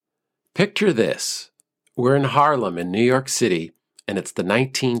Picture this. We're in Harlem in New York City, and it's the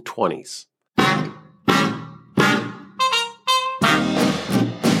 1920s.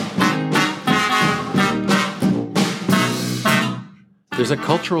 There's a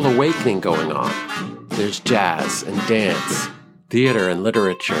cultural awakening going on. There's jazz and dance, theater and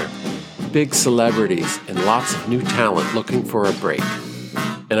literature, big celebrities, and lots of new talent looking for a break.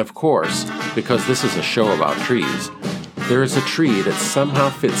 And of course, because this is a show about trees, there is a tree that somehow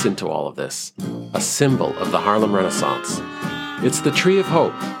fits into all of this, a symbol of the Harlem Renaissance. It's the Tree of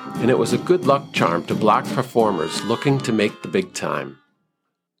Hope, and it was a good luck charm to black performers looking to make the big time.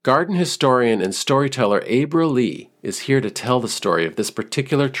 Garden historian and storyteller Abra Lee is here to tell the story of this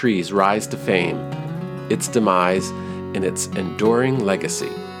particular tree's rise to fame, its demise, and its enduring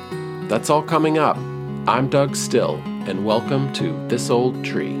legacy. That's all coming up. I'm Doug Still, and welcome to This Old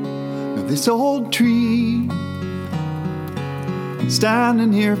Tree. This old tree,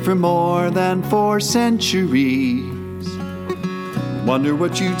 standing here for more than 4 centuries. Wonder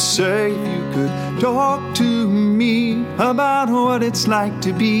what you'd say if you could talk to me about what it's like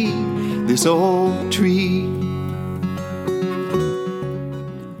to be this old tree.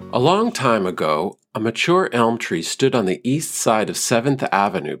 A long time ago, a mature elm tree stood on the east side of 7th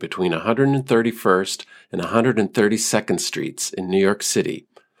Avenue between 131st and 132nd Streets in New York City,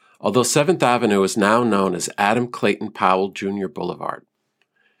 although 7th Avenue is now known as Adam Clayton Powell Jr. Boulevard.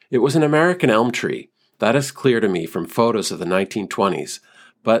 It was an American elm tree. That is clear to me from photos of the 1920s,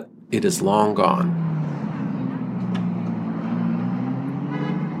 but it is long gone.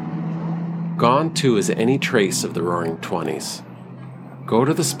 Gone, too, is any trace of the Roaring '20s. Go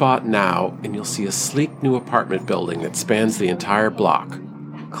to the spot now, and you'll see a sleek new apartment building that spans the entire block.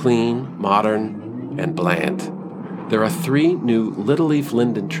 Clean, modern, and bland. There are 3 new little leaf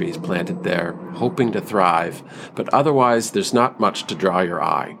linden trees planted there, hoping to thrive, but otherwise there's not much to draw your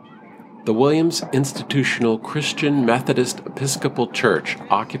eye. The Williams Institutional Christian Methodist Episcopal Church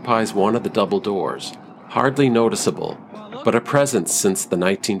occupies one of the double doors, hardly noticeable, but a presence since the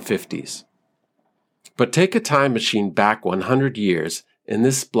 1950s. But take a time machine back 100 years, and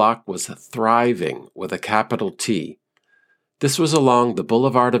this block was thriving with a capital T. This was along the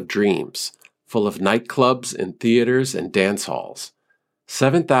Boulevard of Dreams, full of nightclubs and theaters and dance halls.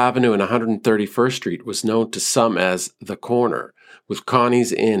 7th Avenue and 131st Street was known to some as The Corner, with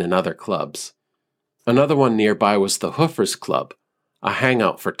Connie's Inn and other clubs. Another one nearby was the Hoofers Club, a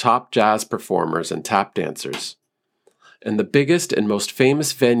hangout for top jazz performers and tap dancers. And the biggest and most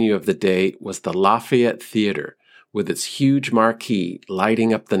famous venue of the day was the Lafayette Theater, with its huge marquee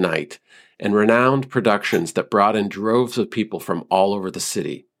lighting up the night, and renowned productions that brought in droves of people from all over the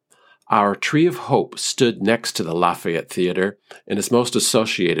city. Our Tree of Hope stood next to the Lafayette Theater and is most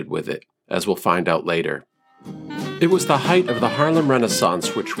associated with it, as we'll find out later. It was the height of the Harlem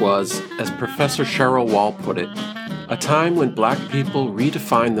Renaissance, which was, as Professor Cheryl Wall put it, a time when black people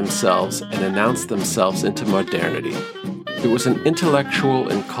redefined themselves and announced themselves into modernity. It was an intellectual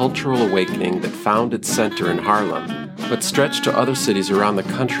and cultural awakening that found its center in Harlem, but stretched to other cities around the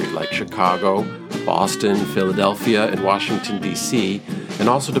country like Chicago, Boston, Philadelphia, and Washington, D.C., and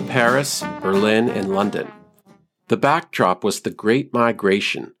also to Paris, Berlin, and London. The backdrop was the Great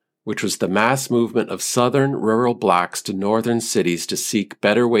Migration, which was the mass movement of southern rural blacks to northern cities to seek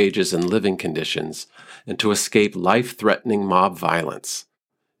better wages and living conditions, and to escape life-threatening mob violence.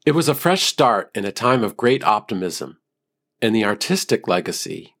 It was a fresh start in a time of great optimism, and the artistic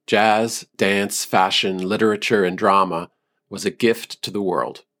legacy, jazz, dance, fashion, literature, and drama, was a gift to the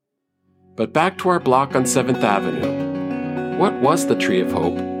world. But back to our block on 7th Avenue. What was the Tree of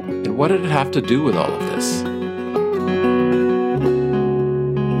Hope, and what did it have to do with all of this?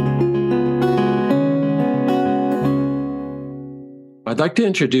 I'd like to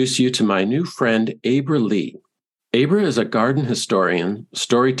introduce you to my new friend, Abra Lee. Abra is a garden historian,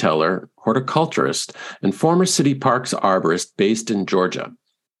 storyteller, horticulturist, and former city parks arborist based in Georgia.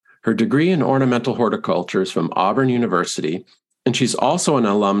 Her degree in ornamental horticulture is from Auburn University, and she's also an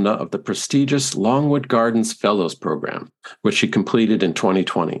alumna of the prestigious Longwood Gardens Fellows Program, which she completed in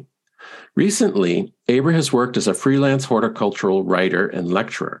 2020. Recently, Abra has worked as a freelance horticultural writer and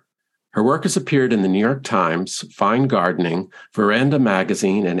lecturer. Her work has appeared in the New York Times, Fine Gardening, Veranda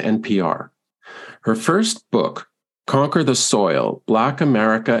Magazine, and NPR. Her first book, Conquer the Soil, Black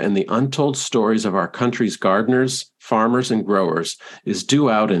America and the Untold Stories of Our Country's Gardeners, Farmers, and Growers, is due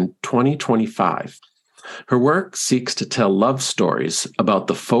out in 2025. Her work seeks to tell love stories about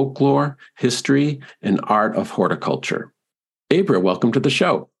the folklore, history, and art of horticulture. Abra, welcome to the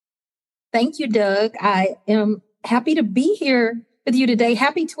show. Thank you, Doug. I am happy to be here with you today.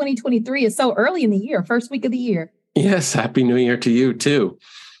 Happy 2023. It's so early in the year, first week of the year. Yes, Happy New Year to you, too.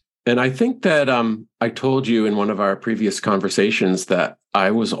 And I think that I told you in one of our previous conversations that I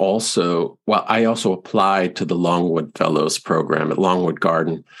also applied to the Longwood Fellows program at Longwood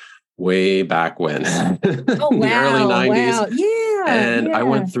Garden way back when, Oh, in the early wow. 90s. Wow. Yeah. And I Yeah.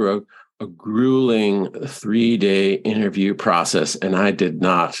 went through a grueling 3-day interview process, and I did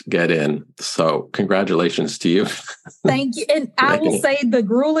not get in. So congratulations to you. Thank you. And I will say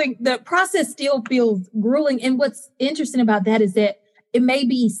the process still feels grueling. And what's interesting about that is that it may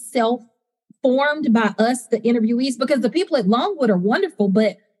be self-formed by us, the interviewees, because the people at Longwood are wonderful,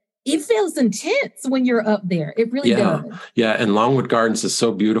 but it feels intense when you're up there. It really does. Yeah. And Longwood Gardens is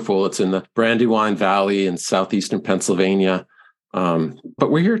so beautiful. It's in the Brandywine Valley in southeastern Pennsylvania.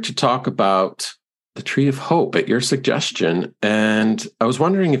 But we're here to talk about the Tree of Hope at your suggestion. And I was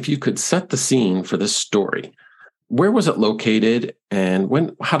wondering if you could set the scene for this story. Where was it located,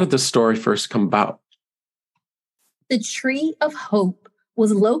 and how did this story first come about? The Tree of Hope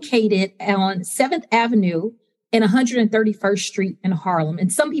was located on 7th Avenue and 131st Street in Harlem.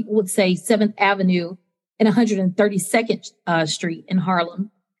 And some people would say 7th Avenue and 132nd Street in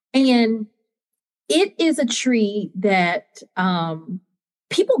Harlem. And it is a tree that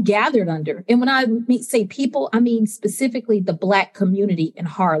people gathered under. And when I say people, I mean specifically the Black community in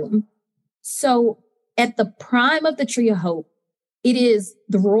Harlem. So at the prime of the Tree of Hope, it is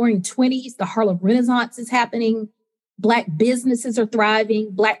the Roaring 20s. The Harlem Renaissance is happening. Black businesses are thriving.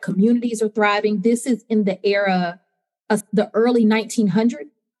 Black communities are thriving. This is in the era of the early 1900s.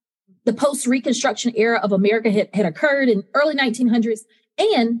 The post-Reconstruction era of America had occurred in early 1900s.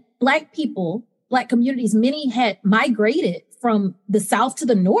 And Black people, Black communities, many had migrated from the South to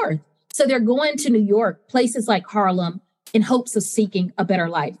the North. So they're going to New York, places like Harlem, in hopes of seeking a better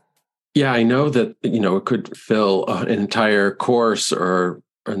life. Yeah, I know that, it could fill an entire course or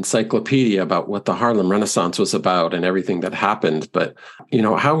encyclopedia about what the Harlem Renaissance was about and everything that happened. But,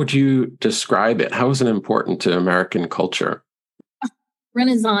 how would you describe it? How is it important to American culture?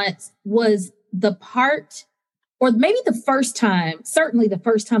 Renaissance was the part, or maybe the first time, certainly the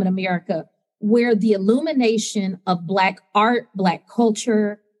first time in America, where the illumination of Black art, Black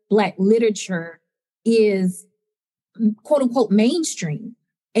culture, Black literature is quote unquote mainstream.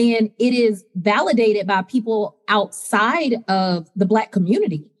 And it is validated by people outside of the Black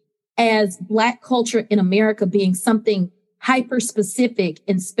community as Black culture in America being something hyper specific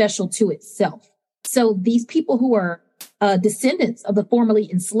and special to itself. So these people who are descendants of the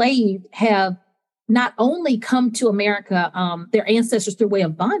formerly enslaved have not only come to America, their ancestors through way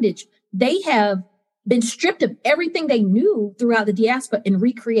of bondage, they have been stripped of everything they knew throughout the diaspora and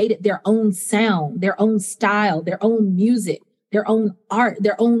recreated their own sound, their own style, their own music, their own art,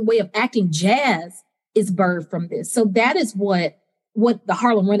 their own way of acting. Jazz is birthed from this. So that is what the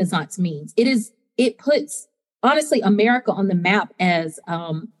Harlem Renaissance means. It puts, honestly, America on the map as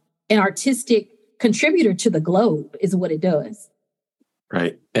an artistic contributor to the globe is what it does.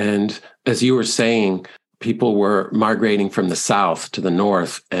 Right. And as you were saying, people were migrating from the South to the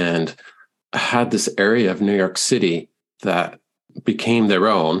North and had this area of New York City that became their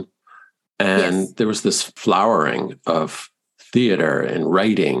own. And Yes. There was this flowering of theater and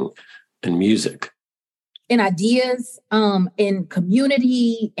writing and music. And ideas, and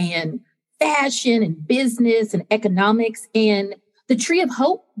community and fashion and business and economics. And the Tree of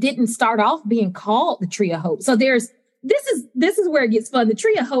Hope didn't start off being called the Tree of Hope. So this is where it gets fun. The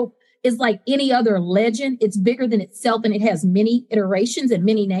Tree of Hope is like any other legend. It's bigger than itself, and it has many iterations and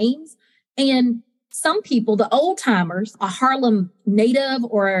many names. And some people, the old timers, a Harlem native,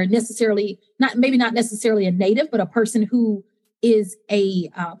 or maybe not necessarily a native, but a person who is a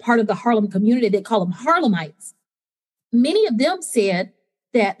part of the Harlem community, they call them Harlemites. Many of them said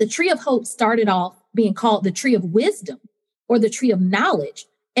that the Tree of Hope started off being called the Tree of Wisdom or the Tree of Knowledge.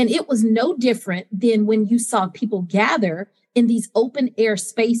 And it was no different than when you saw people gather in these open air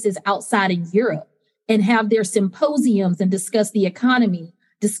spaces outside in Europe and have their symposiums and discuss the economy,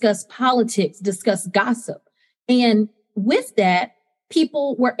 discuss politics, discuss gossip. And with that,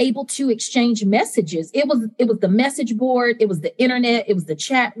 people were able to exchange messages. It was the message board, it was the internet, it was the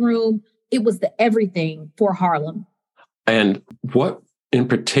chat room, it was the everything for Harlem. And what in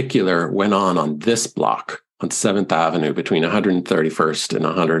particular went on this block on 7th Avenue between 131st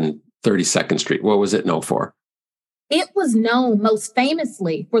and 132nd Street? What was it known for? It was known most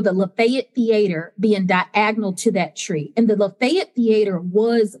famously for the Lafayette Theater being diagonal to that tree. And the Lafayette Theater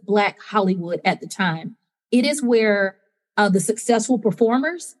was Black Hollywood at the time. It is where the successful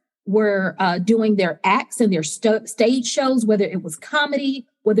performers were doing their acts and their stage shows, whether it was comedy,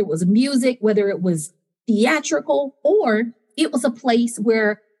 whether it was music, whether it was theatrical, or it was a place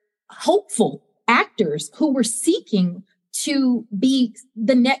where hopeful actors who were seeking to be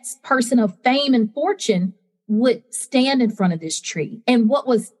the next person of fame and fortune would stand in front of this tree. And what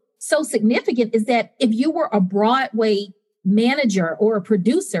was so significant is that if you were a Broadway manager or a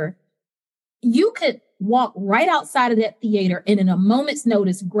producer, you could walk right outside of that theater and in a moment's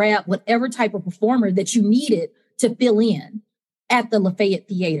notice, grab whatever type of performer that you needed to fill in at the Lafayette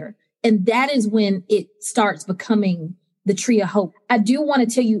Theater. And that is when it starts becoming the Tree of Hope. I do want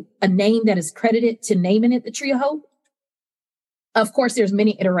to tell you a name that is credited to naming it the Tree of Hope. Of course, there's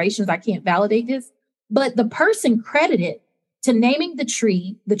many iterations. I can't validate this, but the person credited to naming the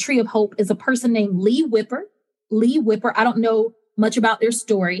Tree of Hope, is a person named Lee Whipper. Lee Whipper, I don't know much about their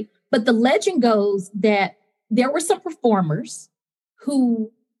story, but the legend goes that there were some performers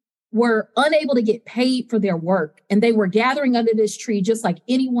who were unable to get paid for their work, and they were gathering under this tree just like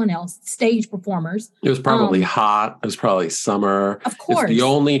anyone else, stage performers. It was probably hot. It was probably summer. Of course. It's the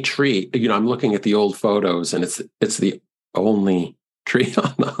only tree. I'm looking at the old photos, and it's the only tree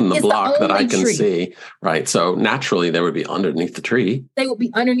on the block that I can see. Right. So naturally, they would be underneath the tree. They would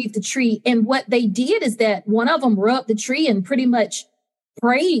be underneath the tree. And what they did is that one of them rubbed the tree and pretty much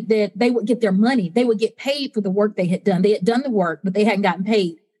prayed that they would get their money. They would get paid for the work they had done. They had done the work, but they hadn't gotten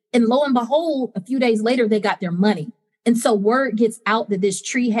paid. And lo and behold, a few days later, they got their money. And so word gets out that this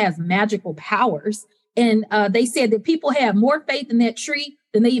tree has magical powers. And they said that people have more faith in that tree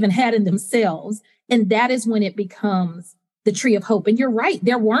than they even had in themselves. And that is when it becomes the Tree of Hope. And you're right,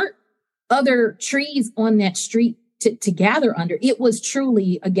 there weren't other trees on that street to gather under. It was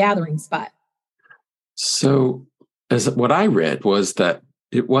truly a gathering spot. So as what I read was that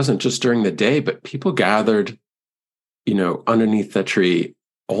it wasn't just during the day, but people gathered, underneath the tree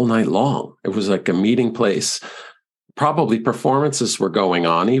all night long. It was like a meeting place. Probably performances were going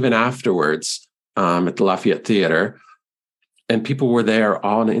on even afterwards at the Lafayette Theater, and people were there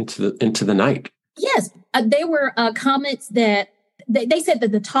on into the night. Yes, there were comments that they said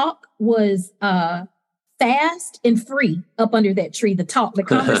that the talk was fast and free up under that tree. The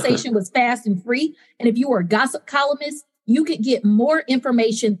conversation was fast and free. And if you were a gossip columnist, you could get more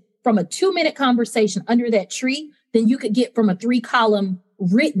information from a 2-minute conversation under that tree than you could get from a 3-column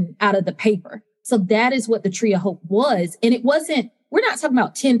written out of the paper. So that is what the Tree of Hope was. And we're not talking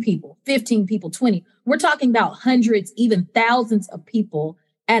about 10 people, 15 people, 20. We're talking about hundreds, even thousands of people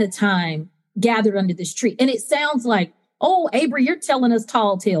at a time gathered under this tree. And it sounds like, oh, Avery, you're telling us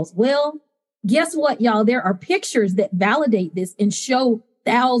tall tales. Well, guess what, y'all? There are pictures that validate this and show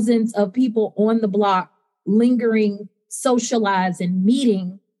thousands of people on the block lingering, socializing,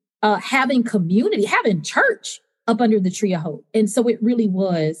 meeting, having community, having church up under the Tree of Hope. And so it really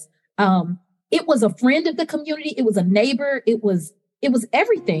was, it was a friend of the community. It was a neighbor. It was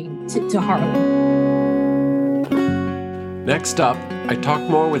everything to Harlem. Next up, I talk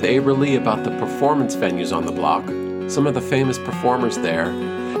more with Abra Lee about the performance venues on the block, some of the famous performers there,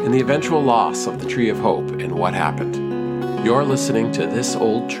 and the eventual loss of the Tree of Hope and what happened. You're listening to This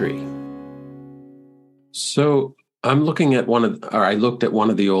Old Tree. So I'm looking at I looked at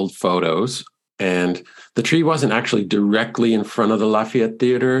one of the old photos, and the tree wasn't actually directly in front of the Lafayette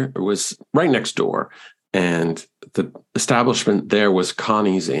Theater. It was right next door. And the establishment there was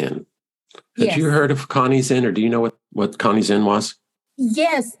Connie's Inn. Had you heard of Connie's Inn, or do you know what Connie's Inn was?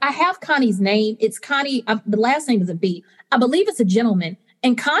 Yes, I have Connie's name. It's Connie. The last name is a B. I believe it's a gentleman.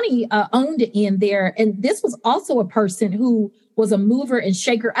 And Connie owned an inn there. And this was also a person who was a mover and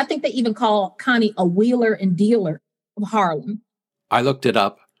shaker. I think they even call Connie a wheeler and dealer of Harlem. I looked it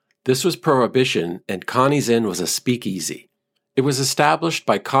up. This was Prohibition, and Connie's Inn was a speakeasy. It was established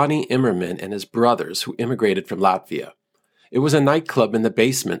by Connie Immerman and his brothers who immigrated from Latvia. It was a nightclub in the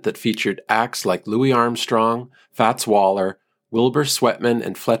basement that featured acts like Louis Armstrong, Fats Waller, Wilbur Sweatman,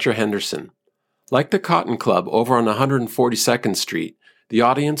 and Fletcher Henderson. Like the Cotton Club over on 142nd Street, the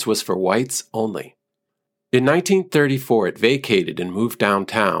audience was for whites only. In 1934, it vacated and moved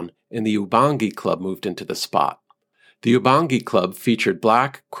downtown, and the Ubangi Club moved into the spot. The Ubangi Club featured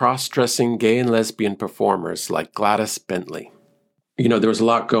black, cross-dressing gay and lesbian performers like Gladys Bentley. There was a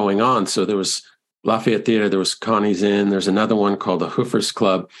lot going on. So there was Lafayette Theater, there was Connie's Inn, there's another one called the Hoofers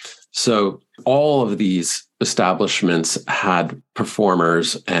Club. So all of these establishments had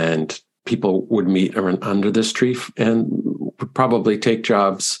performers, and people would meet under this tree and would probably take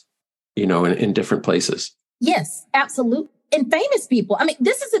jobs, in different places. Yes, absolutely. And famous people. I mean,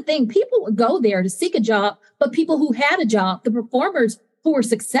 this is the thing. People would go there to seek a job, but people who had a job, the performers who were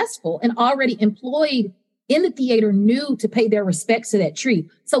successful and already employed in the theater, knew to pay their respects to that tree.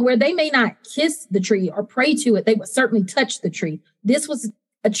 So where they may not kiss the tree or pray to it, they would certainly touch the tree. This was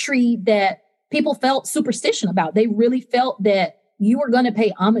a tree that people felt superstition about. They really felt that you were going to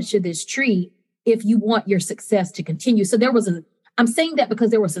pay homage to this tree if you want your success to continue. So I'm saying that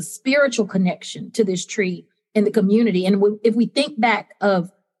because there was a spiritual connection to this tree in the community. And if we think back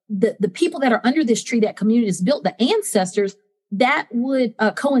of the people that are under this tree, that community is built, the ancestors, that would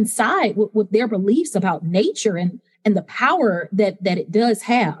coincide with their beliefs about nature and the power that it does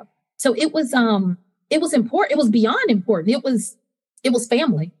have. So it was important. It was beyond important. It was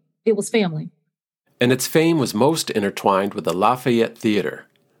family. It was family. And its fame was most intertwined with the Lafayette Theater.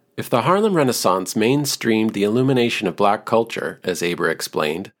 If the Harlem Renaissance mainstreamed the illumination of Black culture, as Aber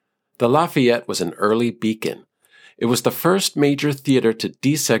explained, the Lafayette was an early beacon. It was the first major theater to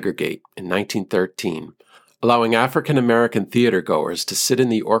desegregate in 1913, allowing African-American theatergoers to sit in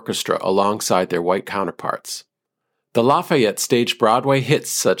the orchestra alongside their white counterparts. The Lafayette staged Broadway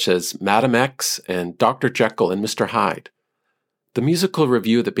hits such as Madam X and Dr. Jekyll and Mr. Hyde. The musical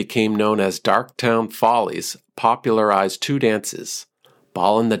revue that became known as Darktown Follies popularized two dances,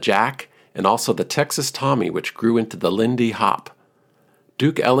 Ball and the Jack, and also the Texas Tommy, which grew into the Lindy Hop.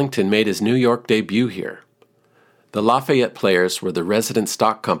 Duke Ellington made his New York debut here. The Lafayette Players were the resident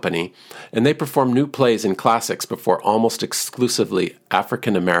stock company, and they performed new plays and classics before almost exclusively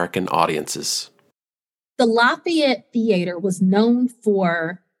African-American audiences. The Lafayette Theater was known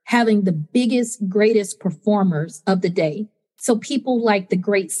for having the biggest, greatest performers of the day. So people like the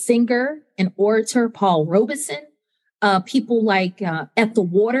great singer and orator Paul Robeson, people like Ethel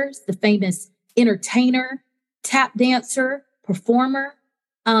Waters, the famous entertainer, tap dancer, performer,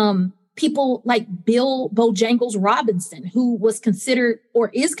 people like Bill Bojangles Robinson, who was considered or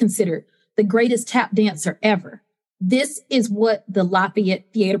is considered the greatest tap dancer ever. This is what the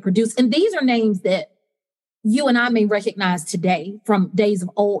Lafayette Theater produced. And these are names that you and I may recognize today from days of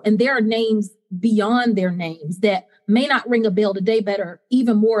old. And there are names beyond their names that may not ring a bell today, but are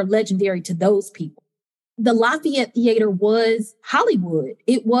even more legendary to those people. The Lafayette Theater was Hollywood.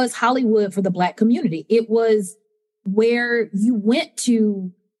 It was Hollywood for the Black community. It was where you went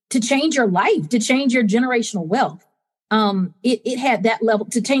to change your life, to change your generational wealth. It had that level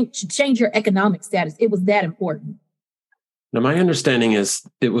to change your economic status. It was that important. Now, my understanding is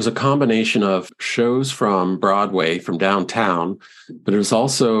it was a combination of shows from Broadway, from downtown, but it was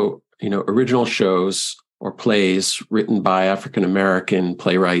also, original shows or plays written by African-American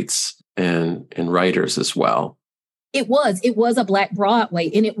playwrights and writers as well. It was a Black Broadway,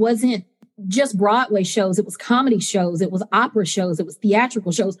 and it wasn't just Broadway shows. It was comedy shows. It was opera shows. It was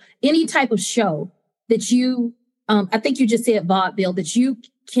theatrical shows. Any type of show that you, I think you just said vaudeville, that you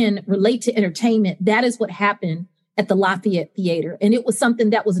can relate to entertainment. That is what happened at the Lafayette Theater. And it was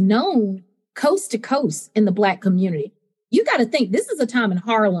something that was known coast to coast in the Black community. You got to think, this is a time in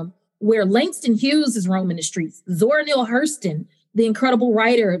Harlem where Langston Hughes is roaming the streets. Zora Neale Hurston, the incredible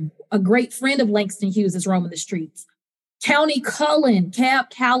writer, a great friend of Langston Hughes, is roaming the streets. County Cullen, Cab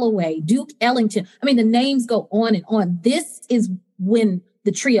Calloway, Duke Ellington. I mean, the names go on and on. This is when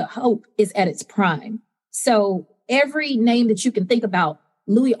the Tree of Hope is at its prime. So every name that you can think about,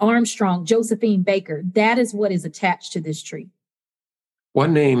 Louis Armstrong, Josephine Baker, that is what is attached to this tree.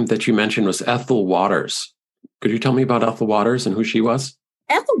 One name that you mentioned was Ethel Waters. Could you tell me about Ethel Waters and who she was?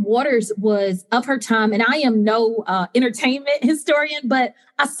 Ethel Waters was of her time, and I am no entertainment historian, but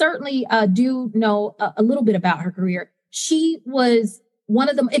I certainly do know a little bit about her career. She was one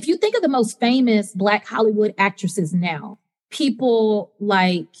of them. If you think of the most famous Black Hollywood actresses now, people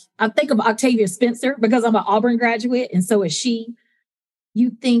like, I think of Octavia Spencer because I'm an Auburn graduate, and so is she. You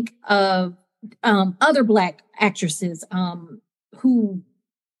think of other Black actresses who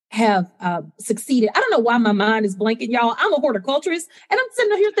have succeeded. I don't know why my mind is blanking, y'all. I'm a horticulturist, and I'm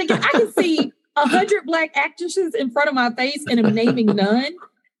sitting here thinking I can see 100 Black actresses in front of my face, and I'm naming none.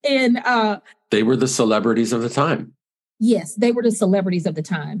 And they were the celebrities of the time. Yes, they were the celebrities of the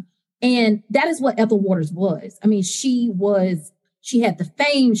time. And that is what Ethel Waters was. I mean, she had the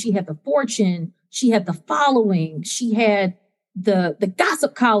fame, she had the fortune, she had the following, she had the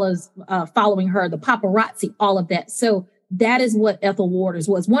gossip columns following her, the paparazzi, all of that. So that is what Ethel Waters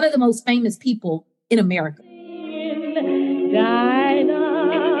was, one of the most famous people in America.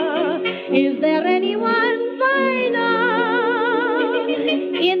 Dinah, is there anyone finer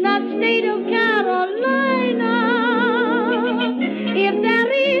in the state of Carolina? If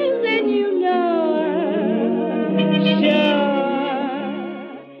there is, then you know her,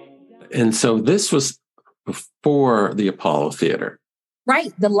 sure. And so this was before the Apollo Theater.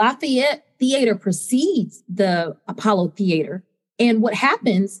 Right. The Lafayette Theater precedes the Apollo Theater. And what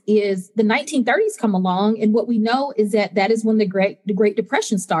happens is the 1930s come along. And what we know is that is when the Great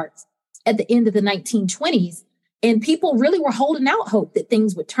Depression starts at the end of the 1920s. And people really were holding out hope that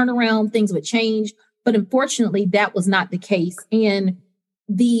things would turn around, things would change. But unfortunately, that was not the case. And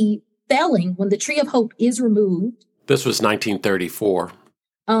the felling, when the Tree of Hope is removed. This was 1934.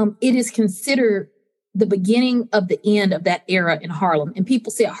 It is considered the beginning of the end of that era in Harlem. And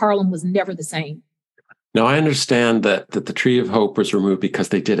people said Harlem was never the same. Now, I understand that the Tree of Hope was removed because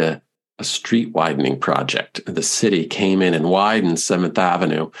they did a street widening project. The city came in and widened 7th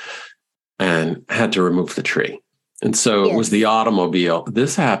Avenue and had to remove the tree. And so it was the automobile.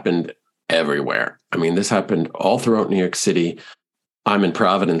 This happened everywhere. I mean, this happened all throughout New York City. I'm in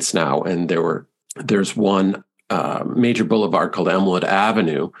Providence now, and there's one major boulevard called Elmwood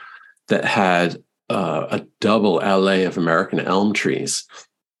Avenue that had a double LA of American elm trees.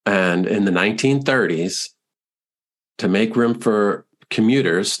 And in the 1930s, to make room for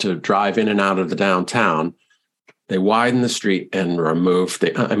commuters to drive in and out of the downtown, they widened the street and removed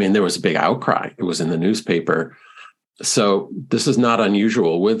there was a big outcry. It was in the newspaper. So this is not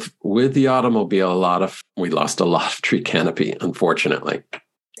unusual. With the automobile, we lost a lot of tree canopy, unfortunately.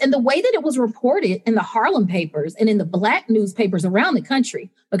 And the way that it was reported in the Harlem papers and in the Black newspapers around the country,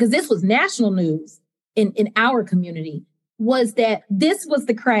 because this was national news in our community, was that this was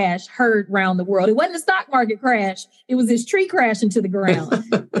the crash heard around the world. It wasn't a stock market crash. It was this tree crash into the ground.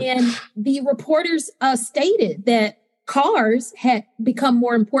 And the reporters stated that cars had become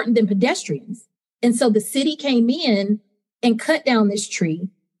more important than pedestrians. And so the city came in and cut down this tree,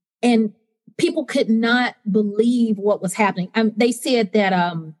 and people could not believe what was happening. They said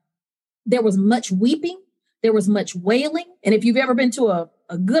that there was much weeping, there was much wailing. And if you've ever been to a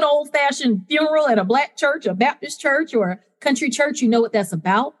good old-fashioned funeral at a Black church, a Baptist church, or a country church, you know what that's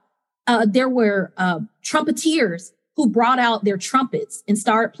about. There were trumpeters who brought out their trumpets and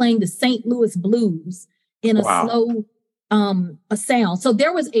started playing the St. Louis blues in a slow a sound. So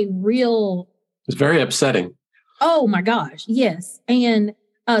there was a real... It's very upsetting. Oh, my gosh. Yes. And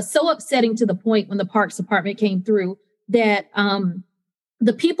so upsetting to the point when the Parks Department came through that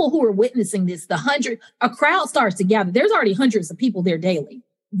the people who were witnessing this, a crowd starts to gather. There's already hundreds of people there daily,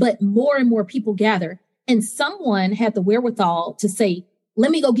 but more and more people gather. And someone had the wherewithal to say, let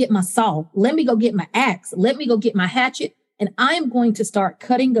me go get my saw. Let me go get my axe. Let me go get my hatchet. And I'm going to start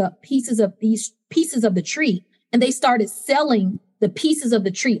cutting up pieces of the tree. And they started selling the pieces of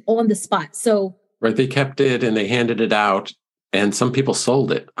the tree on the spot. So right, they kept it and they handed it out, and some people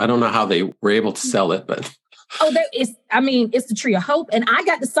sold it. I don't know how they were able to sell it, but it's the Tree of Hope, and I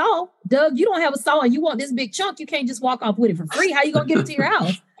got the saw. Doug, you don't have a saw, and you want this big chunk. You can't just walk off with it for free. How you gonna get it to your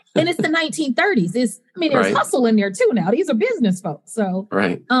house? And it's the 1930s. There's hustle in there too. Now these are business folks. So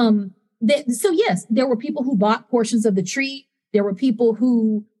right. So yes, there were people who bought portions of the tree. There were people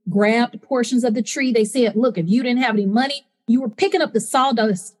who grabbed portions of the tree. They said, look, if you didn't have any money, you were picking up the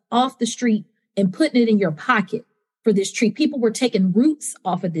sawdust off the street and putting it in your pocket for this tree. People were taking roots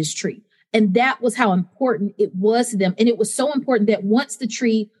off of this tree. And that was how important it was to them. And it was so important that once the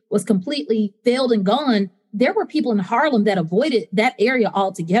tree was completely felled and gone, there were people in Harlem that avoided that area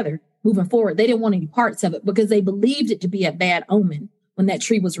altogether moving forward. They didn't want any parts of it because they believed it to be a bad omen when that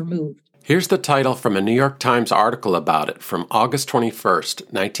tree was removed. Here's the title from a New York Times article about it from August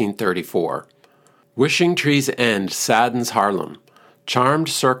 21st, 1934. Wishing Trees End Saddens Harlem. Charmed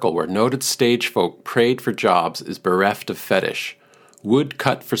circle where noted stage folk prayed for jobs is bereft of fetish. Wood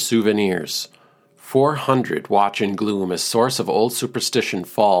cut for souvenirs. 400 watch in gloom as source of old superstition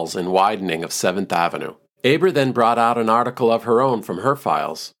falls in widening of 7th Avenue. Aber then brought out an article of her own from her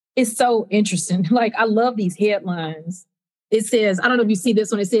files. It's so interesting. I love these headlines. It says, I don't know if you see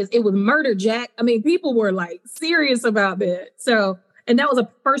this one, it says, it was murder, Jack. People were serious about that. So, and that was a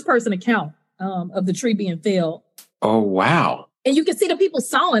first person account of the tree being felled. Oh, wow. And you can see the people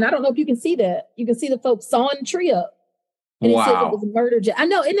sawing. I don't know if you can see that. You can see the folks sawing the tree up. And it said it was murder, Jack. I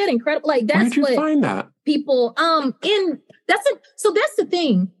know, isn't that incredible? That's Where'd you find that? People, so that's the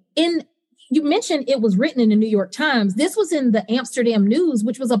thing. You mentioned it was written in the New York Times. This was in the Amsterdam News,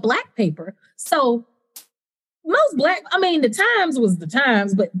 which was a Black paper. So most Black, the Times was the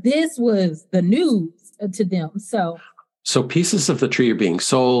Times, but this was the news to them. So pieces of the tree are being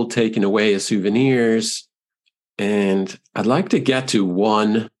sold, taken away as souvenirs. And I'd like to get to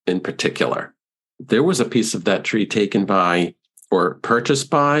one in particular. There was a piece of that tree taken by, or purchased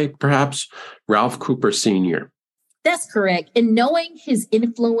by, perhaps, Ralph Cooper Sr. That's correct. And knowing his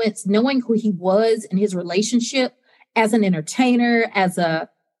influence, knowing who he was and his relationship as an entertainer, as a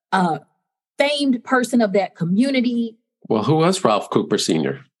famed person of that community. Well, who was Ralph Cooper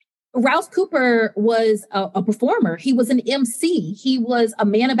Sr.? Ralph Cooper was a performer. He was an MC. He was a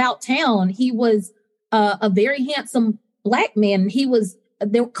man about town. He was a very handsome Black man.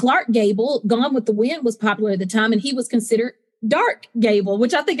 Clark Gable, Gone with the Wind, was popular at the time, and he was considered Dark Gable,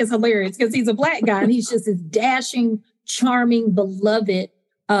 which I think is hilarious because he's a Black guy and he's just this dashing, charming, beloved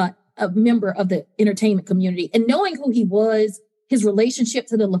a member of the entertainment community. And knowing who he was, his relationship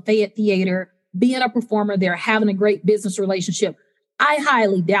to the Lafayette Theater, being a performer there, having a great business relationship, I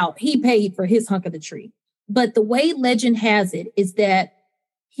highly doubt he paid for his hunk of the tree. But the way legend has it is that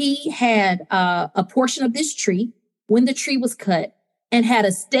he had a portion of this tree when the tree was cut and had a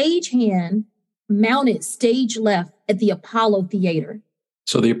stagehand mounted stage left at the Apollo Theater.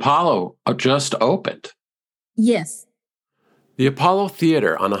 So the Apollo just opened. Yes. The Apollo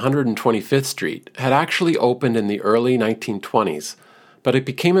Theater on 125th Street had actually opened in the early 1920s, but it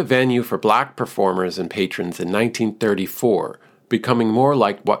became a venue for Black performers and patrons in 1934, becoming more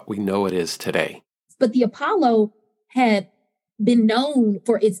like what we know it is today. But the Apollo had been known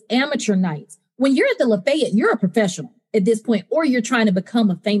for its amateur nights. When you're at the Lafayette, you're a professional at this point, or you're trying to become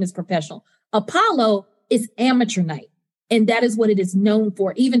a famous professional. Apollo is amateur night, and that is what it is known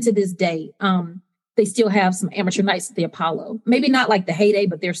for, even to this day. They still have some amateur nights at the Apollo. Maybe not like the heyday,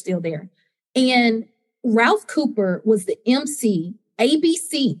 but they're still there. And Ralph Cooper was the MC.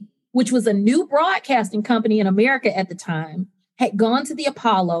 ABC, which was a new broadcasting company in America at the time, had gone to the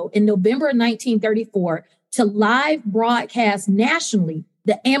Apollo in November of 1934 to live broadcast nationally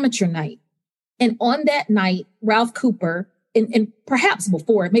the amateur night. And on that night, Ralph Cooper, and perhaps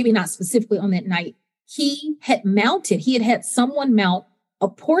before, maybe not specifically on that night, he had someone mount a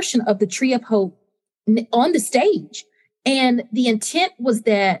portion of the Tree of Hope on the stage. And the intent was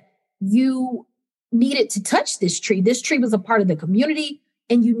that you needed to touch this tree. This tree was a part of the community,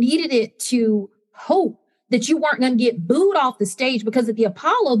 and you needed it to hope that you weren't going to get booed off the stage, because at the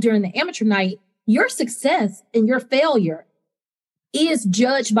Apollo during the amateur night, your success and your failure is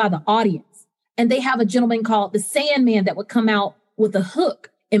judged by the audience. And they have a gentleman called the Sandman that would come out with a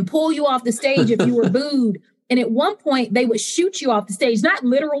hook and pull you off the stage if you were booed. And at one point, they would shoot you off the stage, not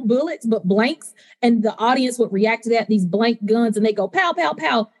literal bullets, but blanks. And the audience would react to that, these blank guns, and they go pow, pow,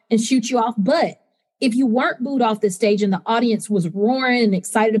 pow, and shoot you off. But if you weren't booed off the stage and the audience was roaring and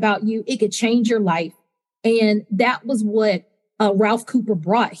excited about you, it could change your life. And that was what Ralph Cooper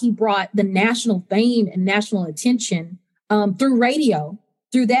brought. He brought the national fame and national attention through radio,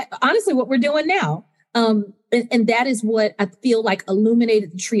 through that, honestly, what we're doing now. And that is what I feel like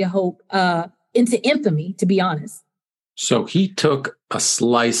illuminated the Tree of Hope into infamy, to be honest. So he took a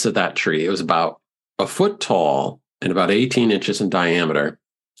slice of that tree. It was about a foot tall and about 18 inches in diameter.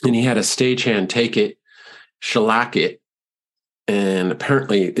 And he had a stagehand take it, shellac it, and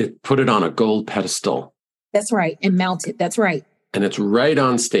apparently it put it on a gold pedestal. That's right. And mount it. That's right. And it's right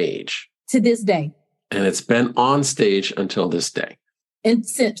on stage. To this day. And it's been on stage until this day. And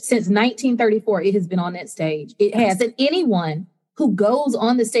since 1934, it has been on that stage. It has. And anyone who goes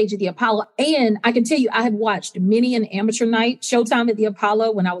on the stage at the Apollo, and I can tell you, I have watched many an amateur night, Showtime at the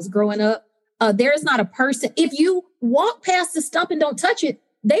Apollo when I was growing up. There is not a person, if you walk past the stump and don't touch it,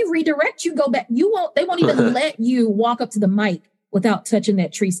 they redirect you, go back. They won't even let you walk up to the mic without touching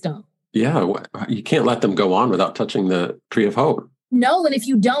that tree stump. Yeah, you can't let them go on without touching the Tree of Hope. No, and if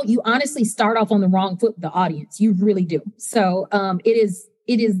you don't, you honestly start off on the wrong foot with the audience. You really do. So it is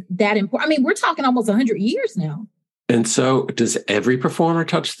that important. I mean, we're talking almost 100 years now. And so does every performer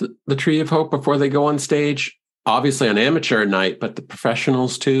touch the Tree of Hope before they go on stage? Obviously on amateur night, but the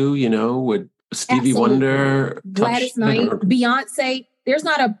professionals too, would Stevie Absolutely. Wonder, Gladys Knight, Beyonce. There's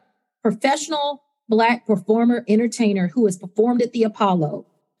not a professional Black performer, entertainer who has performed at the Apollo.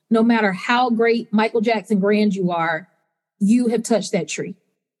 No matter how great Michael Jackson grand you are, you have touched that tree.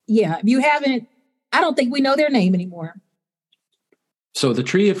 Yeah, if you haven't, I don't think we know their name anymore. So the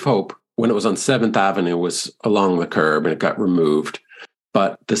Tree of Hope, when it was on 7th Avenue, was along the curb and it got removed.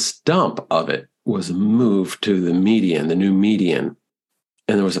 But the stump of it was moved to the median, the new median,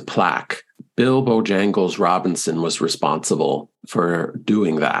 and there was a plaque. Bill Bojangles Robinson was responsible for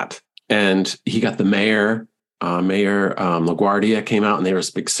doing that. And he got the mayor, LaGuardia came out, and there was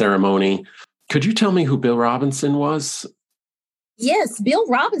a big ceremony. Could you tell me who Bill Robinson was? Yes, Bill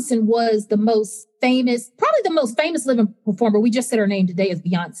Robinson was probably the most famous living performer. We just said her name today is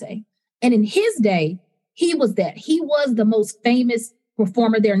Beyonce. And in his day, he was that. He was the most famous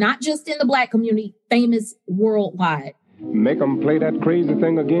performer there, not just in the Black community, famous worldwide. Make 'em play that crazy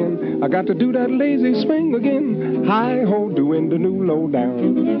thing again. I got to do that lazy swing again. Hi-ho, doing the new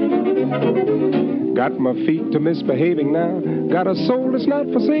low-down. Got my feet to misbehaving now. Got a soul that's not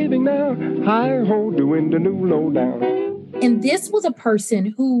for saving now. Hi-ho, doing the new low-down. And this was a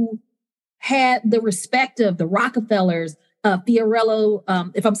person who had the respect of the Rockefellers, Fiorello,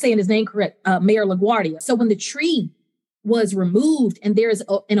 if I'm saying his name correct, Mayor LaGuardia. So when the tree was removed and there's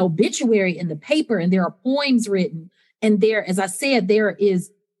an obituary in the paper and there are poems written, and there, as I said, there is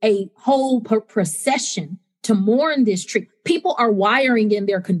a whole procession to mourn this tree. people are wiring in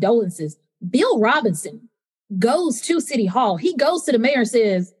their condolences. Bill Robinson goes to City Hall. He goes to the mayor and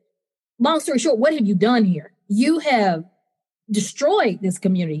says, long story short, what have you done here? You have destroyed this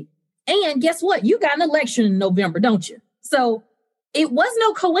community. And guess what? You got an election in November, don't you? So it was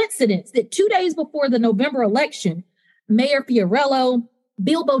no coincidence that 2 days before the November election, Mayor Fiorello,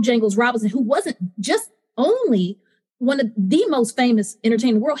 Bill Bojangles Robinson, who wasn't just only one of the most famous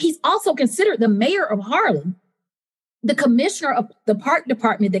entertainers in the world, he's also considered the mayor of Harlem. The commissioner of the park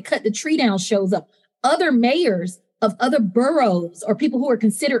department that cut the tree down shows up. Other mayors of other boroughs or people who are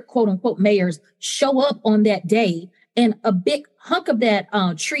considered quote unquote mayors show up on that day. And a big hunk of that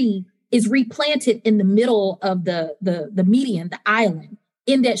tree is replanted in the middle of the median, the island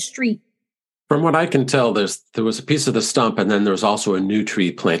in that street. From what I can tell, there was a piece of the stump, and then there was also a new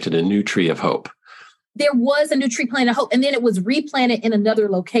tree planted, a new tree of hope. There was a new tree planted of hope, and then it was replanted in another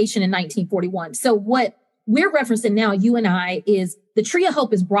location in 1941. So what we're referencing now, you and I, is the tree of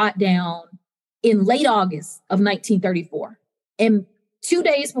hope is brought down in late August of 1934. And 2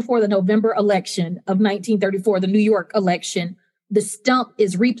 days before the November election of 1934, the New York election, the stump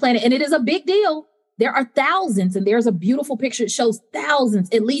is replanted, and it is a big deal. There are thousands, and there's a beautiful picture. It shows thousands,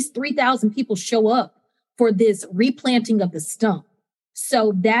 at least 3,000 people show up for this replanting of the stump.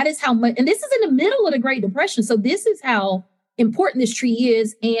 So that is how much, and this is in the middle of the Great Depression. So this is how important this tree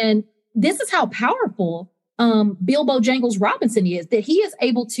is. And this is how powerful Bill Bojangles Robinson is, that he is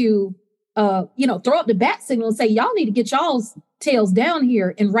able to, throw up the bat signal and say, y'all need to get y'all's tails down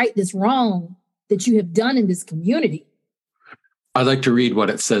here and right this wrong that you have done in this community. I'd like to read what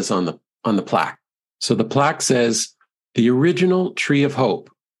it says on the plaque. So the plaque says, "The original tree of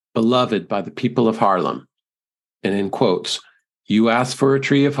hope, beloved by the people of Harlem." And in quotes, "You asked for a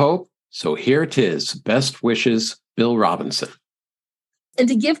tree of hope, so here it is. Best wishes, Bill Robinson." And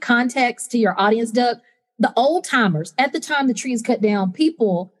to give context to your audience, Doug, the old timers, at the time the tree is cut down,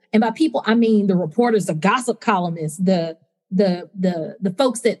 people, and by people, I mean the reporters, the gossip columnists, the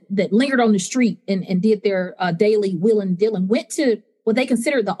folks that lingered on the street and did their daily wheeling and dealing, went to what they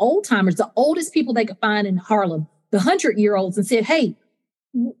considered the old timers, the oldest people they could find in Harlem, the 100-year-olds, and said, hey,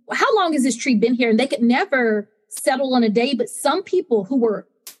 how long has this tree been here? And they could never settle on a day, but some people who were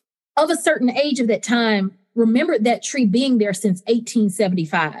of a certain age of that time remembered that tree being there since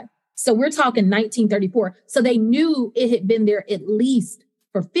 1875. So we're talking 1934. So they knew it had been there at least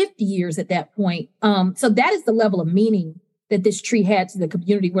for 50 years at that point. So that is the level of meaning that this tree had to the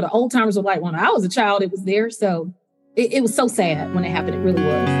community, where the old timers were like, when I was a child, it was there. So it was so sad when it happened. It really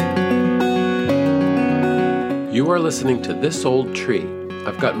was. You are listening to This Old Tree.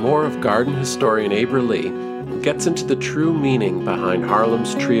 I've got more of garden historian Abra Lee, who gets into the true meaning behind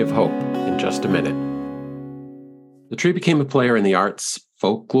Harlem's Tree of Hope in just a minute. The tree became a player in the arts,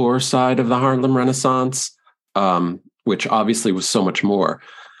 folklore side of the Harlem Renaissance, which obviously was so much more.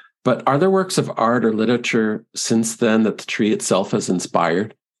 But are there works of art or literature since then that the tree itself has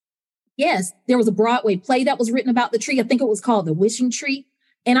inspired? Yes, there was a Broadway play that was written about the tree. I think it was called The Wishing Tree.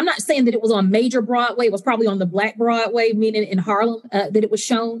 And I'm not saying that it was on major Broadway. It was probably on the Black Broadway, meaning in Harlem, that it was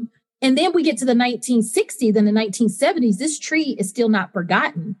shown. And then we get to the 1960s and the 1970s. This tree is still not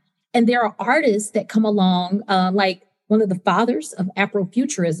forgotten. And there are artists that come along, like one of the fathers of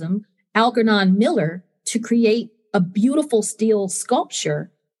Afrofuturism, Algernon Miller, to create a beautiful steel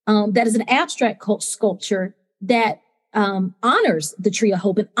sculpture that is an abstract sculpture that honors the Tree of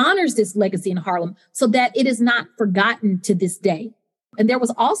Hope and honors this legacy in Harlem so that it is not forgotten to this day. And there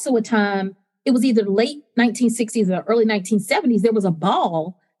was also a time, it was either late 1960s or early 1970s, there was a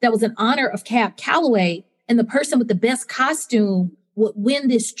ball that was in honor of Cab Calloway, and the person with the best costume would win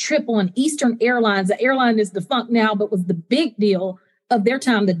this trip on Eastern Airlines. The airline is defunct now, but was the big deal of their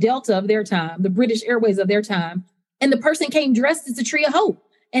time, the Delta of their time, the British Airways of their time. And the person came dressed as the Tree of Hope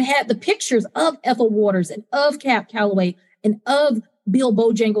and had the pictures of Ethel Waters and of Cab Calloway and of Bill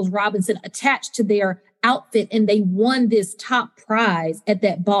Bojangles Robinson attached to their outfit. And they won this top prize at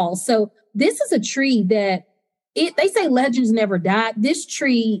that ball. So this is a tree that they say legends never die. This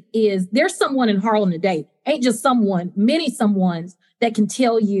tree is, there's someone in Harlem today, ain't just someone, many someones that can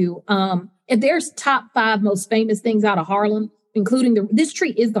tell you, if there's top 5 most famous things out of Harlem, including this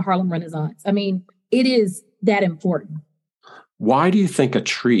tree is the Harlem Renaissance. I mean, it is that important. Why do you think a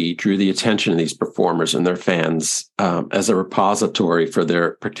tree drew the attention of these performers and their fans as a repository for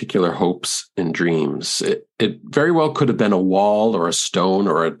their particular hopes and dreams? It very well could have been a wall or a stone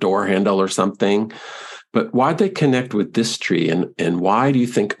or a door handle or something, but why'd they connect with this tree, and why do you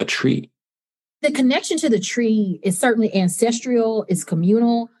think a tree? The connection to the tree is certainly ancestral, it's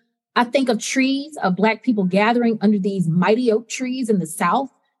communal. I think of trees, of Black people gathering under these mighty oak trees in the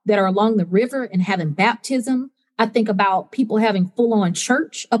South that are along the river and having baptism. I think about people having full-on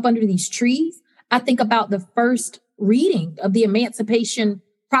church up under these trees. I think about the first reading of the Emancipation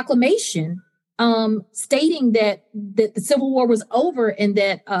Proclamation, stating that the Civil War was over and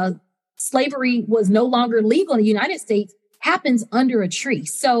that slavery was no longer legal in the United States, happens under a tree.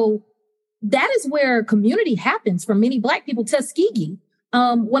 So that is where community happens for many Black people. Tuskegee,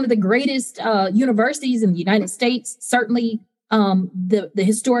 one of the greatest universities in the United States, certainly the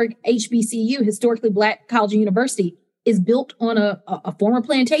historic HBCU, historically Black college and university, is built on a former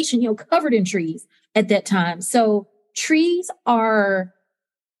plantation, covered in trees at that time. So trees are,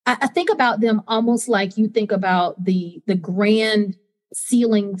 I think about them almost like you think about the grand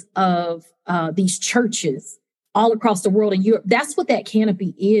ceilings of these churches all across the world in Europe. That's what that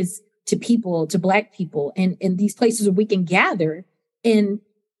canopy is to people, to Black people, and these places where we can gather and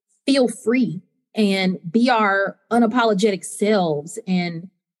feel free and be our unapologetic selves and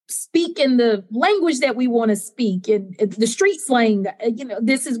speak in the language that we want to speak, and the street slang.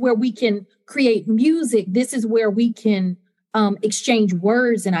 This is where we can create music. This is where we can exchange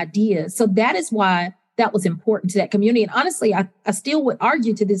words and ideas. So that is why that was important to that community. And honestly, I still would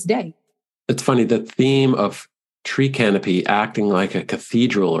argue to this day. It's funny, the theme of tree canopy acting like a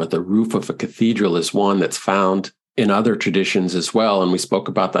cathedral or the roof of a cathedral is one that's found in other traditions as well. And we spoke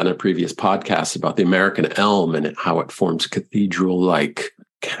about that in a previous podcast about the American elm and how it forms cathedral-like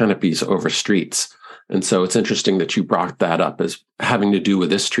canopies over streets. And so it's interesting that you brought that up as having to do with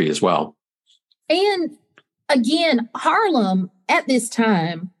this tree as well. And again, Harlem at this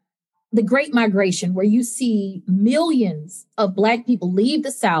time, the Great Migration, where you see millions of Black people leave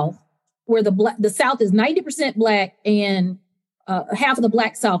the South, where the South is 90% Black, and half of the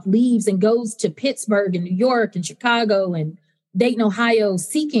Black South leaves and goes to Pittsburgh and New York and Chicago and Dayton, Ohio,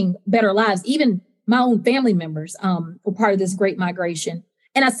 seeking better lives. Even my own family members were part of this Great Migration.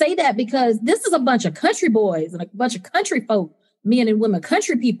 And I say that because this is a bunch of country boys and a bunch of country folk, men and women,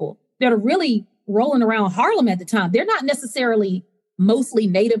 country people that are really rolling around Harlem at the time. They're not necessarily mostly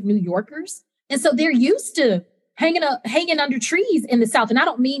native New Yorkers. And so they're used to hanging under trees in the South. And I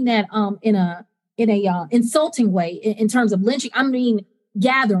don't mean that in a insulting way in terms of lynching. I mean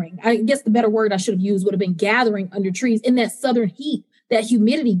gathering. I guess the better word I should have used would have been gathering under trees in that southern heat, that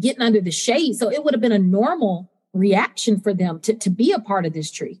humidity, getting under the shade. So it would have been a normal reaction for them to be a part of this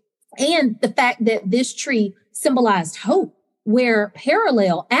tree. And the fact that this tree symbolized hope, where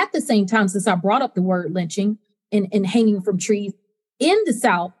parallel at the same time, since I brought up the word lynching and hanging from trees in the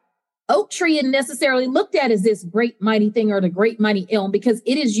South, oak tree isn't necessarily looked at as this great mighty thing or the great mighty elm, because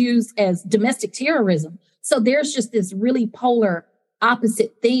it is used as domestic terrorism. So there's just this really polar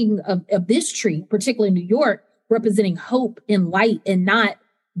opposite thing of this tree, particularly in New York, representing hope and light and not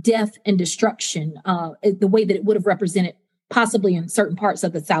death and destruction, the way that it would have represented possibly in certain parts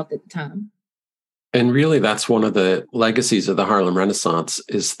of the South at the time. And really, that's one of the legacies of the Harlem Renaissance,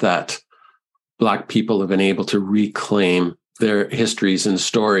 is that Black people have been able to reclaim their histories and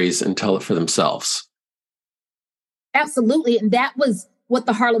stories and tell it for themselves. Absolutely. And that was what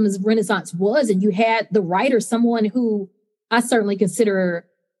the Harlem Renaissance was. And you had the writer, someone who I certainly consider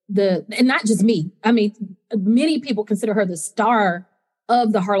and not just me, I mean, many people consider her the star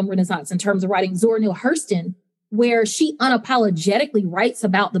of the Harlem Renaissance in terms of writing, Zora Neale Hurston, where she unapologetically writes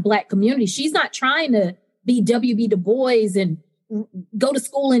about the Black community. She's not trying to be W.B. Du Bois and go to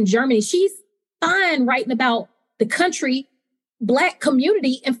school in Germany. She's fine writing about the country, Black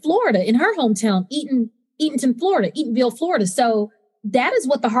community in Florida, in her hometown, Eatonton, Florida, Eatonville, Florida. So that is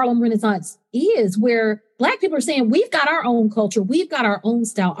what the Harlem Renaissance is, where Black people are saying, we've got our own culture, we've got our own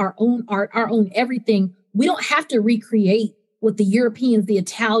style, our own art, our own everything. We don't have to recreate what the Europeans, the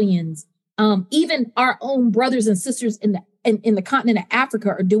Italians, even our own brothers and sisters in the continent of Africa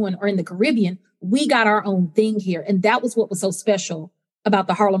are doing, or in the Caribbean. We got our own thing here. And that was what was so special about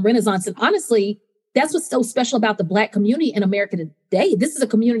the Harlem Renaissance. And honestly, that's what's so special about the Black community in America today. This is a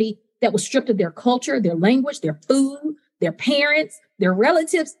community that was stripped of their culture, their language, their food, their parents, their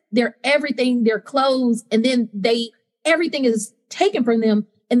relatives, their everything, their clothes. And then everything is taken from them.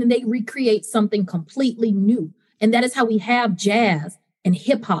 And then they recreate something completely new. And that is how we have jazz and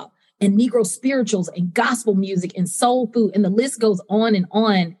hip hop and Negro spirituals and gospel music and soul food. And the list goes on.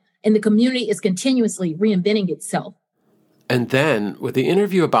 And the community is continuously reinventing itself. And then with the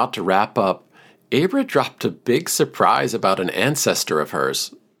interview about to wrap up, Abra dropped a big surprise about an ancestor of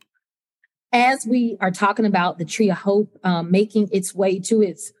hers. As we are talking about the Tree of Hope making its way to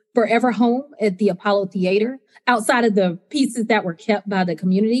its forever home at the Apollo Theater, outside of the pieces that were kept by the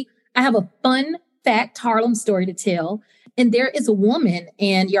community, I have a fun fact Harlem story to tell. And there is a woman,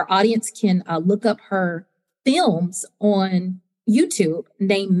 and your audience can look up her films on YouTube,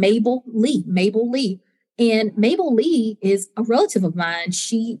 named Mabel Lee. And Mabel Lee is a relative of mine.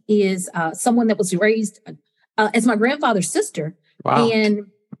 She is someone that was raised as my grandfather's sister. Wow.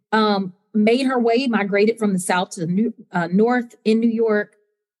 And made her way, migrated from the South to the North in New York.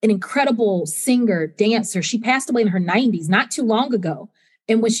 An incredible singer, dancer. She passed away in her 90s, not too long ago.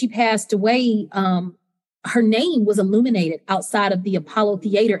 And when she passed away, her name was illuminated outside of the Apollo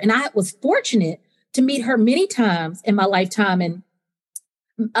Theater. And I was fortunate to meet her many times in my lifetime. And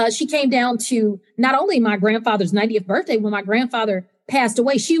she came down to not only my grandfather's 90th birthday, when my grandfather passed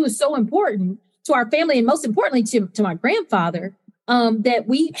away. She was so important to our family, and most importantly to my grandfather, that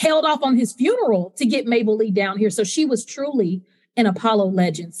we held off on his funeral to get Mabel Lee down here. So she was truly an Apollo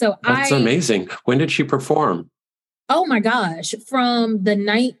legend. So that's amazing. When did she perform? Oh my gosh, from the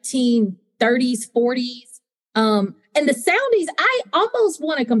 1930s, 40s. And the soundies, I almost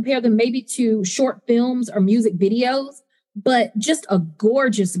want to compare them maybe to short films or music videos, but just a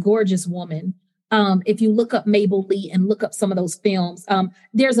gorgeous, gorgeous woman. If you look up Mabel Lee and look up some of those films,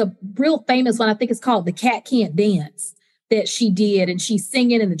 there's a real famous one, I think it's called The Cat Can't Dance, that she did, and she's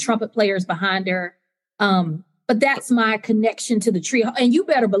singing and the trumpet players behind her. But that's my connection to the Tree of Hope. And you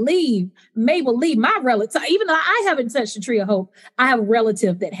better believe Mabel Lee, my relative, even though I haven't touched the Tree of Hope, I have a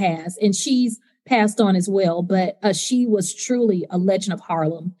relative that has, and she's passed on as well. But she was truly a legend of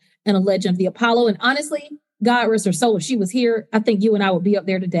Harlem and a legend of the Apollo. And honestly, God rest her soul, if she was here, I think you and I would be up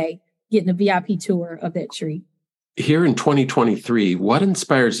there today getting a VIP tour of that tree. Here in 2023, what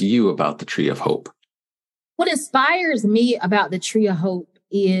inspires you about the Tree of Hope? What inspires me about the Tree of Hope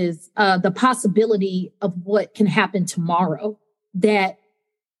is the possibility of what can happen tomorrow. That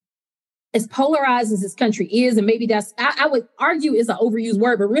as polarized as this country is, and maybe that's, I would argue is an overused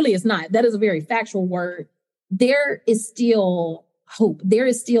word, but really it's not. That is a very factual word. There is still hope. There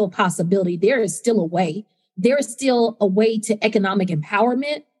is still possibility. There is still a way. There is still a way to economic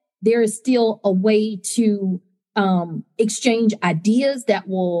empowerment. There is still a way to exchange ideas that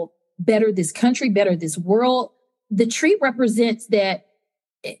will better this country, better this world. The tree represents that,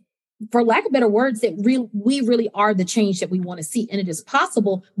 for lack of better words, that we really are the change that we want to see. And it is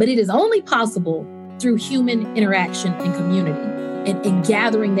possible, but it is only possible through human interaction and community and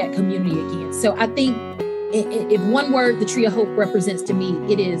gathering that community again. So I think if one word the Tree of Hope represents to me,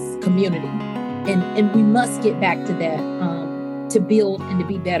 it is community. And we must get back to that to build and to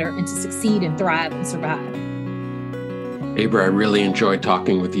be better and to succeed and thrive and survive. Abra, I really enjoyed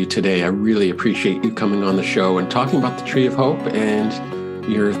talking with you today. I really appreciate you coming on the show and talking about the Tree of Hope and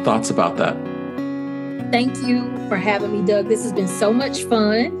your thoughts about that. Thank you for having me, Doug. This has been so much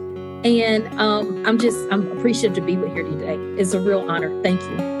fun. And I'm appreciative to be with here today. It's a real honor. Thank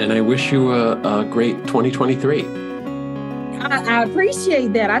you. And I wish you a great 2023. I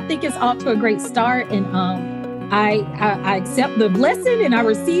appreciate that. I think it's off to a great start. And I accept the blessing and I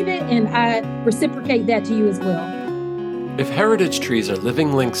receive it. And I reciprocate that to you as well. If heritage trees are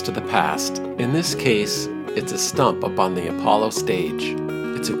living links to the past, in this case, it's a stump up on the Apollo stage.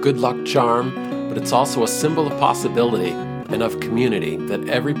 It's a good luck charm, but it's also a symbol of possibility and of community that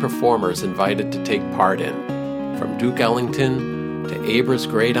every performer is invited to take part in. From Duke Ellington to Abra's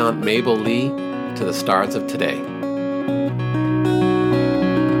great aunt Mabel Lee to the stars of today.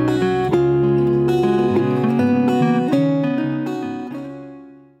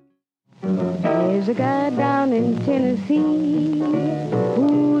 There's a guy down in Tennessee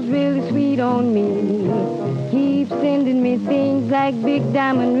who's really sweet on me. Keeps sending me things like big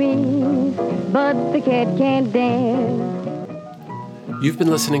diamond rings, but the cat can't dance. You've been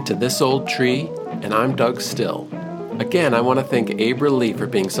listening to This Old Tree, and I'm Doug Still. Again, I want to thank Abra Lee for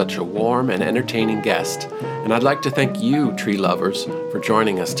being such a warm and entertaining guest, and I'd like to thank you, tree lovers, for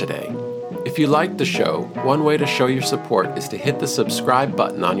joining us today. If you liked the show, one way to show your support is to hit the subscribe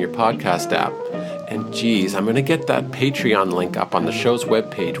button on your podcast app. And geez, I'm going to get that Patreon link up on the show's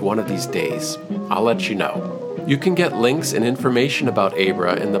webpage one of these days. I'll let you know. You can get links and information about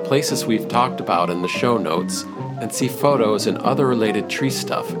Abra in the places we've talked about in the show notes, and see photos and other related tree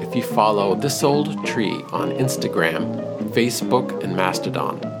stuff if you follow This Old Tree on Instagram, Facebook, and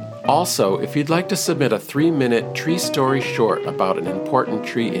Mastodon. Also, if you'd like to submit a 3-minute tree story short about an important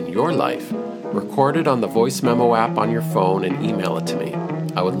tree in your life, record it on the voice memo app on your phone and email it to me.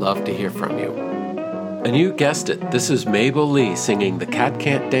 I would love to hear from you. And you guessed it, this is Mabel Lee singing The Cat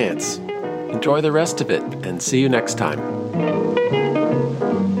Can't Dance. Enjoy the rest of it, and see you next time.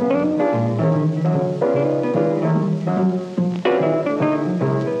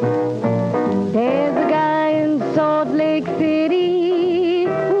 There's a guy in Salt Lake City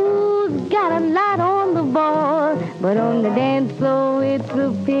who's got a lot on the ball, but on the dance floor it's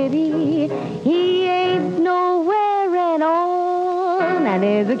a pity he ain't nowhere at all. Now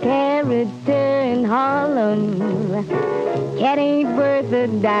there's a character in Harlem. Cat ain't worth a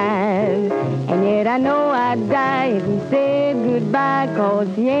dime. And yet I know I'd die if he said goodbye, 'cause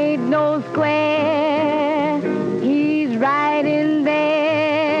he ain't no square. He's right in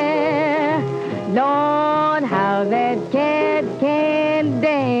there. Lord, how that cat can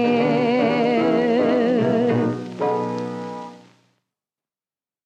dance.